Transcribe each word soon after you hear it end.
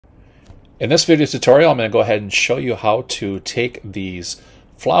In this video tutorial, I'm going to go ahead and show you how to take these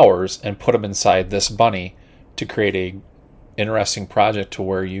flowers and put them inside this bunny to create a interesting project to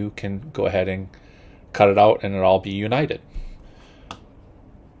where you can go ahead and cut it out and it'll all be united.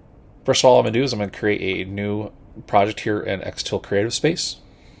 First of all, I'm going to do is I'm going to create a new project here in xTool Creative Space.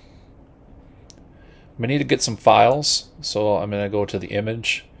 I'm going to need to get some files, so I'm going to go to the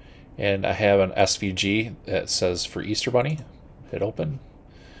image and I have an SVG that says for Easter Bunny. Hit open.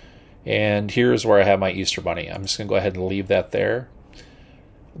 And here's where I have my Easter Bunny. I'm just going to go ahead and leave that there.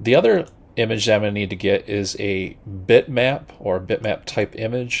 The other image that I'm going to need to get is a bitmap or bitmap type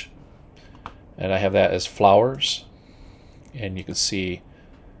image. And I have that as flowers. And you can see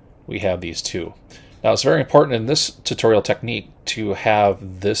we have these two. Now it's very important in this tutorial technique to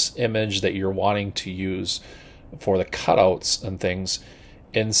have this image that you're wanting to use for the cutouts and things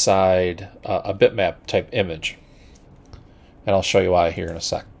inside a bitmap type image. And I'll show you why here in a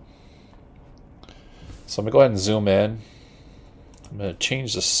sec. So I'm going to go ahead and zoom in. I'm going to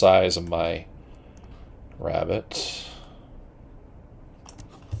change the size of my rabbit.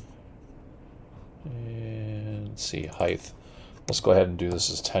 And let's see, height. Let's go ahead and do this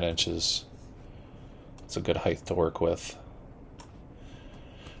as 10 inches. It's a good height to work with.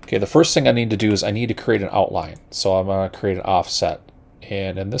 Okay, the first thing I need to do is I need to create an outline. So I'm going to create an offset.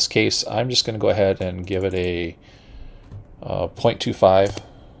 And in this case, I'm just going to go ahead and give it a 0.25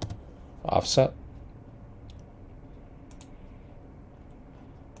 offset.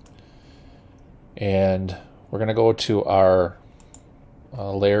 And we're going to go to our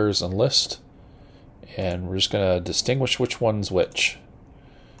layers and list, and we're just going to distinguish which one's which.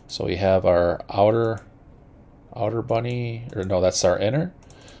 So we have our outer bunny, or no, that's our inner.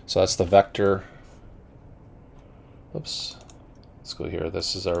 So that's the vector. Oops. Let's go here.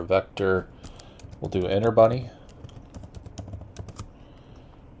 This is our vector. We'll do inner bunny.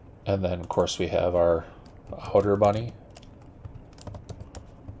 And then, of course, we have our outer bunny.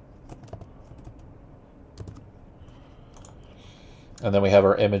 And then we have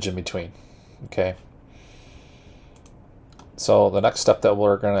our image in between. Okay. So the next step that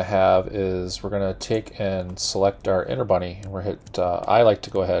we're going to have is we're going to take and select our inner bunny. And we're hit. I like to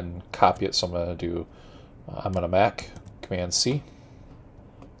go ahead and copy it, so I'm going to do. I'm going to Mac Command C,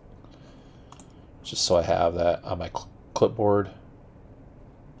 just so I have that on my clipboard.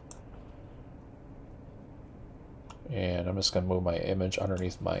 And I'm just going to move my image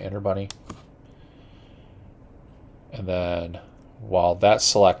underneath my inner bunny. And then while that's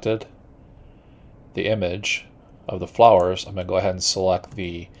selected, the image of the flowers, I'm going to go ahead and select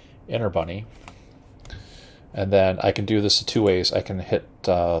the inner bunny. And then I can do this in two ways. I can hit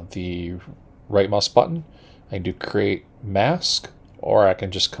the right mouse button. I can do create mask, or I can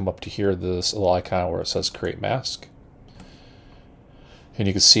just come up to here, this little icon where it says create mask. And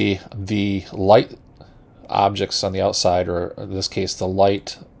you can see the light objects on the outside, or in this case the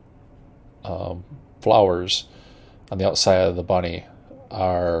light flowers on the outside of the bunny,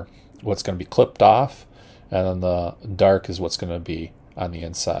 are what's going to be clipped off, and then the dark is what's going to be on the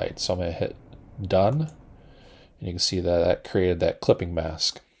inside. So I'm going to hit done, and you can see that that created that clipping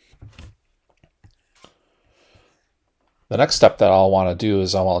mask. The next step that I'll want to do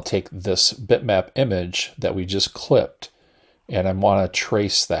is I want to take this bitmap image that we just clipped, and I want to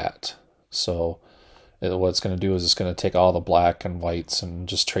trace that. So what it's going to do is it's going to take all the black and whites and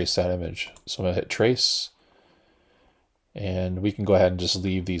just trace that image. So I'm going to hit trace, and we can go ahead and just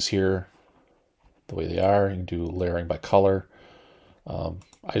leave these here the way they are. You can do layering by color. I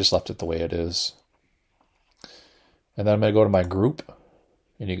just left it the way it is. And then I'm going to go to my group,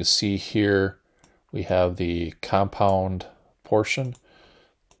 and you can see here we have the compound portion,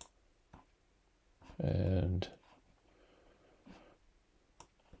 and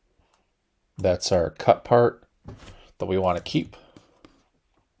that's our cut part that we want to keep.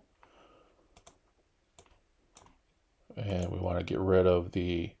 And we want to get rid of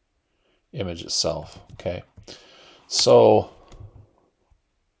the image itself. Okay, so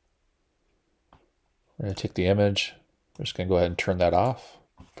we're going to take the image. We're just going to go ahead and turn that off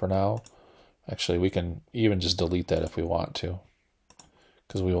for now. Actually, we can even just delete that if we want to,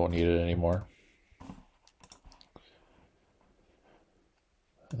 because we won't need it anymore.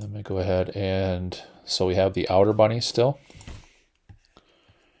 And then I'm going to go ahead and, so we have the outer bunny still.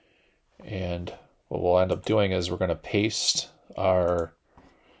 And what we'll end up doing is we're going to paste our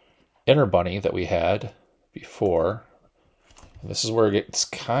inner bunny that we had before. And this is where it gets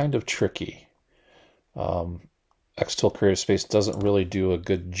kind of tricky. xTool Creative Space doesn't really do a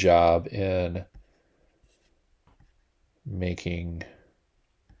good job in making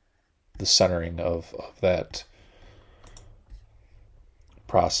the centering of that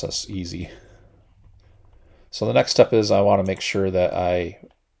process easy. So the next step is I want to make sure that I,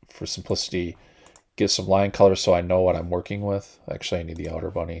 for simplicity, give some line color so I know what I'm working with. Actually, I need the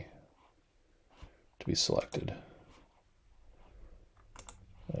outer bunny to be selected.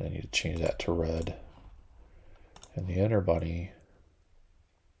 I need to change that to red. And the inner bunny,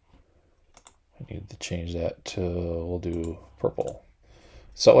 I need to change that to, we'll do purple.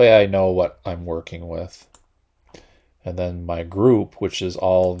 So that way I know what I'm working with. And then my group, which is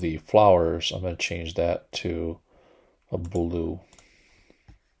all the flowers, I'm going to change that to a blue.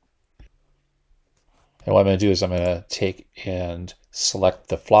 And what I'm going to do is I'm going to take and select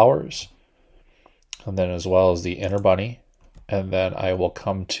the flowers, and then as well as the inner bunny, and then I will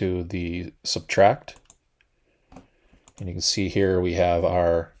come to the subtract. And you can see here we have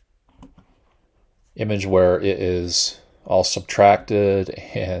our image where it is all subtracted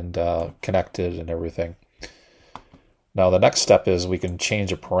and connected and everything. Now the next step is we can change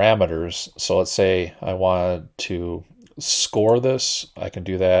the parameters. So let's say I wanted to score this. I can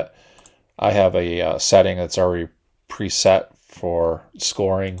do that. I have a setting that's already preset for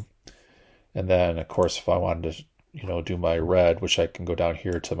scoring. And then of course if I wanted to do my red, which I can go down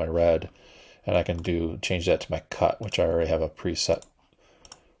here to my red, and I can change that to my cut, which I already have a preset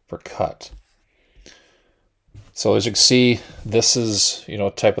for cut. So as you can see, this is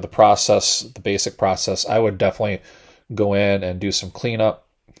type of the process, the basic process. I would definitely go in and do some cleanup,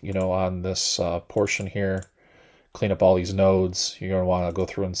 on this portion here. Clean up all these nodes. You're going to want to go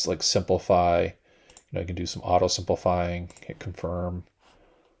through and like simplify. You can do some auto simplifying, hit confirm.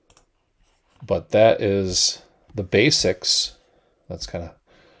 But that is the basics. That's kind of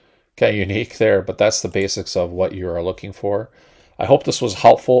unique there, but that's the basics of what you are looking for. I hope this was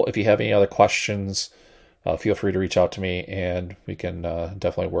helpful. If you have any other questions, feel free to reach out to me, and we can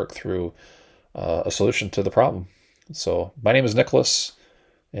definitely work through a solution to the problem. So my name is Nicholas,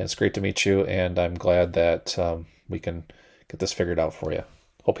 and it's great to meet you, and I'm glad that we can get this figured out for you.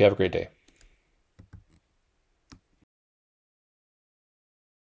 Hope you have a great day.